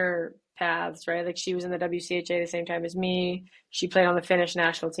career paths, right? Like she was in the WCHA the same time as me. She played on the Finnish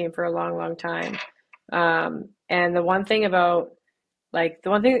national team for a long, long time. And the one thing about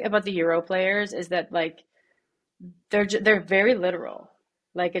the Euro players is that like they're very literal.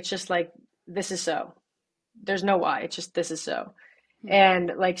 Like it's just like this is so. There's no why. It's just this is so.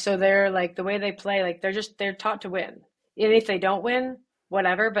 And like so they're like the way they play, like they're taught to win. And if they don't win,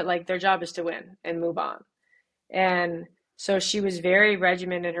 whatever, but like their job is to win and move on. And so she was very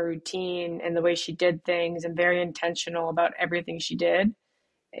regimented in her routine and the way she did things and very intentional about everything she did.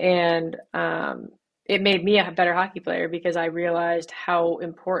 And it made me a better hockey player because I realized how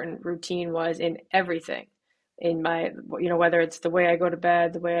important routine was in everything. In my, whether it's the way I go to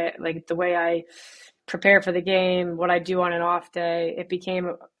bed, the way I prepare for the game, what I do on an off day, it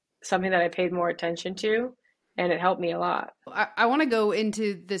became something that I paid more attention to, and it helped me a lot. I want to go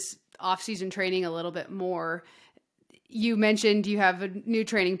into this off-season training a little bit more. You mentioned you have a new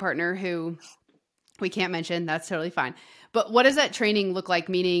training partner who we can't mention. That's totally fine. But what does that training look like?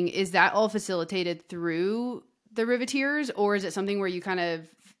 Meaning, is that all facilitated through the Riveteers, or is it something where you kind of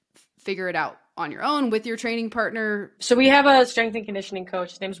figure it out on your own with your training partner? So we have a strength and conditioning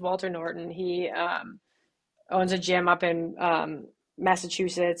coach. His name's Walter Norton. He owns a gym up in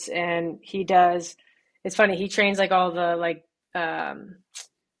Massachusetts, and it's funny, he trains like all the like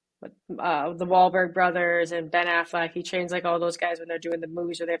the Wahlberg brothers and Ben Affleck. He trains like all those guys when they're doing the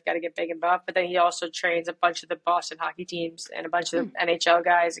movies where they've got to get big and buff. But then he also trains a bunch of the Boston hockey teams and a bunch of the NHL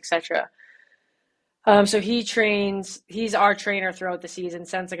guys, etc. So he's our trainer throughout the season,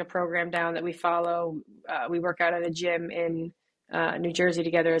 sends like a program down that we follow. We work out at a gym in New Jersey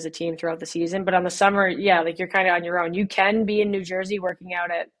together as a team throughout the season. But on the summer, yeah, like you're kind of on your own. You can be in New Jersey working out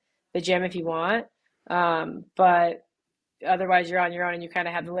at the gym if you want. But otherwise you're on your own and you kind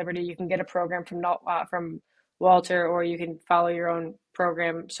of have the liberty. You can get a program from Walter, or you can follow your own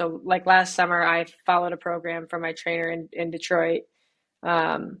program. So like last summer, I followed a program from my trainer in Detroit.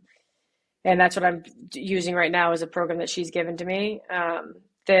 And that's what I'm using right now is a program that she's given to me.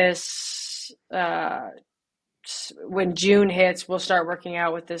 When June hits, we'll start working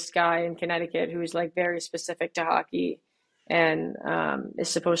out with this guy in Connecticut who's like very specific to hockey and is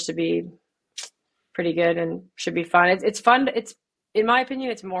supposed to be pretty good and should be fun. It's fun. in my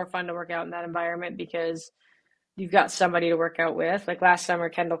opinion, it's more fun to work out in that environment because you've got somebody to work out with. Like last summer,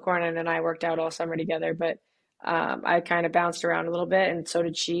 Kendall Cornyn and I worked out all summer together, but I kind of bounced around a little bit, and so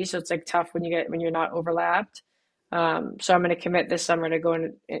did she. So it's like tough when you're not overlapped. So I'm going to commit this summer to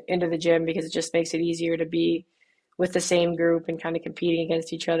going into the gym because it just makes it easier to be with the same group and kind of competing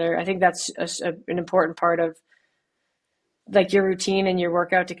against each other. I think that's an important part of like your routine and your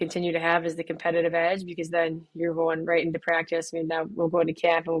workout to continue to have is the competitive edge because then you're going right into practice. I mean, now we'll go to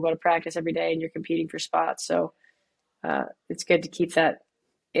camp and we'll go to practice every day and you're competing for spots. So it's good to keep that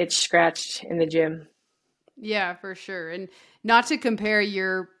itch scratched in the gym. Yeah, for sure. And not to compare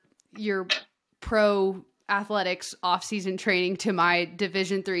your pro athletics off-season training to my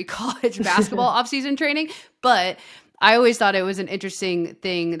Division 3 college basketball off-season training, but I always thought it was an interesting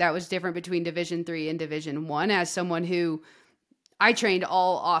thing that was different between Division 3 and Division 1 as someone who I trained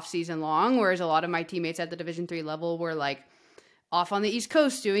all off-season long, whereas a lot of my teammates at the Division 3 level were like off on the East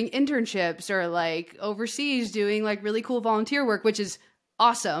Coast doing internships or like overseas doing like really cool volunteer work, which is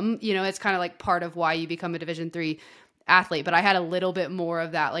awesome. You know, it's kind of like part of why you become a Division 3 athlete. But I had a little bit more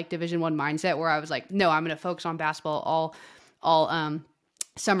of that like Division 1 mindset where I was like, no, I'm going to focus on basketball all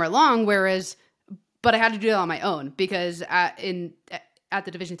summer long. But I had to do that on my own because at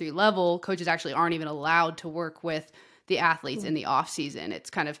the Division 3 level, coaches actually aren't even allowed to work with the athletes in the off season. It's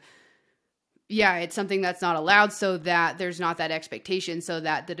kind of, yeah, it's something that's not allowed so that there's not that expectation so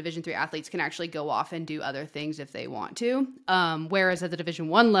that the Division 3 athletes can actually go off and do other things if they want to. Whereas at the Division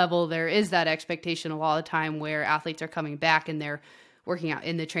 1 level, there is that expectation a lot of the time where athletes are coming back and they're working out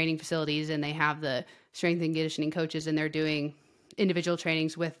in the training facilities and they have the strength and conditioning coaches and they're doing individual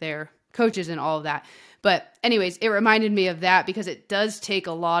trainings with their coaches and all of that. But anyways, it reminded me of that because it does take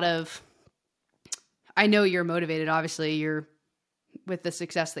a lot of, I know you're motivated, obviously you're with the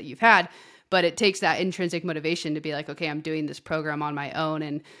success that you've had, but it takes that intrinsic motivation to be like, okay, I'm doing this program on my own.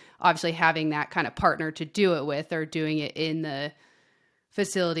 And obviously having that kind of partner to do it with or doing it in the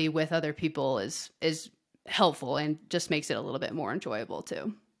facility with other people is helpful and just makes it a little bit more enjoyable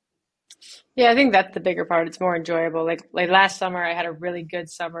too. Yeah, I think that's the bigger part. It's more enjoyable. Like last summer, I had a really good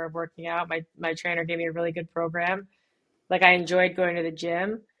summer of working out. My trainer gave me a really good program. Like I enjoyed going to the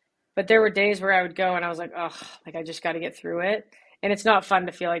gym, but there were days where I would go and I was like, oh, like I just got to get through it. And it's not fun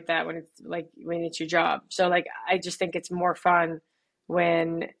to feel like that when it's your job. So like I just think it's more fun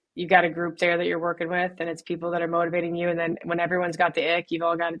when you got a group there that you're working with and it's people that are motivating you. And then when everyone's got the ick, you've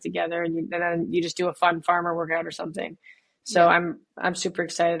all got it together and then you just do a fun farmer workout or something. So Yeah. I'm super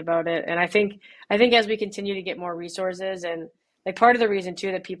excited about it. And I think as we continue to get more resources and like part of the reason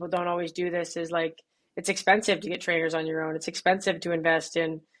too that people don't always do this is like it's expensive to get trainers on your own. It's expensive to invest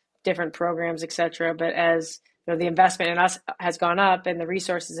in different programs, et cetera. But as you know, the investment in us has gone up and the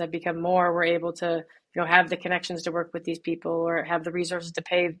resources have become more, we're able to, have the connections to work with these people or have the resources to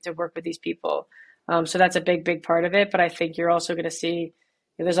pay to work with these people. So that's a big, big part of it. But I think you're also going to see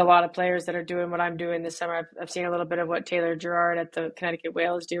there's a lot of players that are doing what I'm doing this summer. I've seen a little bit of what Taylor Gerard at the Connecticut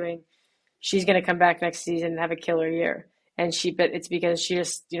Whale is doing. She's going to come back next season and have a killer year. But it's because she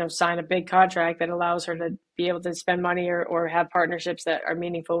just, signed a big contract that allows her to be able to spend money or have partnerships that are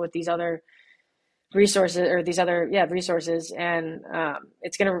meaningful with these other resources or these other, yeah, resources. And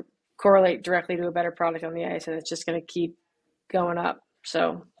it's going to correlate directly to a better product on the ice. And it's just going to keep going up.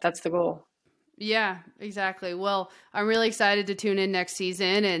 So that's the goal. Yeah, exactly. Well, I'm really excited to tune in next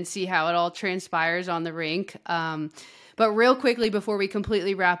season and see how it all transpires on the rink. But real quickly, before we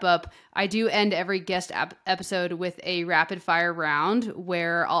completely wrap up, I do end every guest episode with a rapid fire round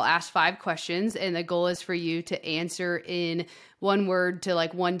where I'll ask 5 questions. And the goal is for you to answer in one word to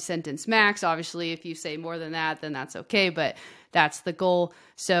like one sentence max. Obviously, if you say more than that, then that's okay. But that's the goal.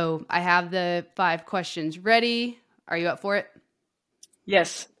 So I have the 5 questions ready. Are you up for it?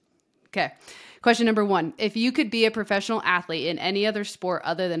 Yes. Okay. Question number 1. If you could be a professional athlete in any other sport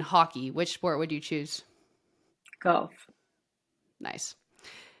other than hockey, which sport would you choose? Golf. Nice.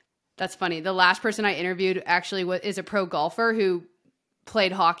 That's funny. The last person I interviewed actually is a pro golfer who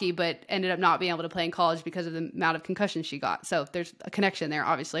played hockey but ended up not being able to play in college because of the amount of concussions she got. So there's a connection there,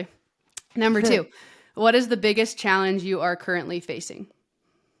 obviously. Number 2. What is the biggest challenge you are currently facing?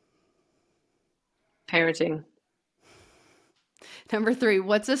 Parenting. Number 3.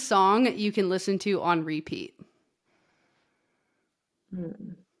 What's a song you can listen to on repeat?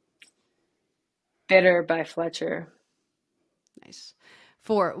 Bitter by Fletcher. Nice.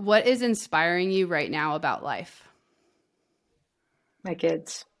 4. What is inspiring you right now about life? My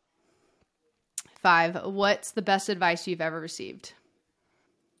kids. 5. What's the best advice you've ever received?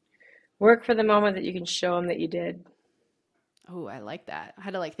 Work for the moment that you can show them that you did. Oh, I like that. I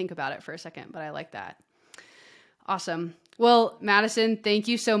had to think about it for a second, but I like that. Awesome. Well, Madison, thank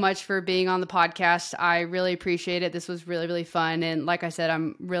you so much for being on the podcast. I really appreciate it. This was really, really fun. And like I said,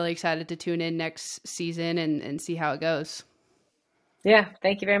 I'm really excited to tune in next season and see how it goes. Yeah,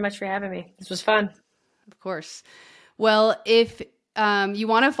 thank you very much for having me. This was fun. Of course. Well, if you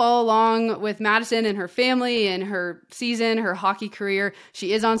want to follow along with Madison and her family and her season, her hockey career,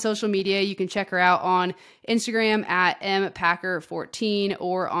 she is on social media. You can check her out on Instagram at mpacker14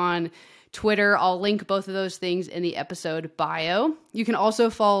 or on Twitter. I'll link both of those things in the episode bio. You can also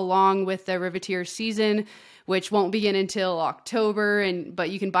follow along with the Riveteers season, which won't begin until October, but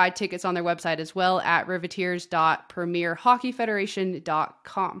you can buy tickets on their website as well at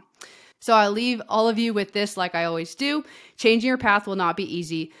riveteers.premierhockeyfederation.com. So I'll leave all of you with this like I always do. Changing your path will not be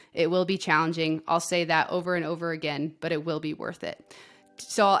easy. It will be challenging. I'll say that over and over again, but it will be worth it.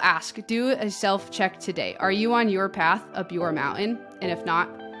 So I'll ask, do a self-check today. Are you on your path up your mountain? And if not,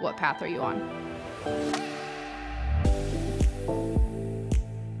 what path are you on?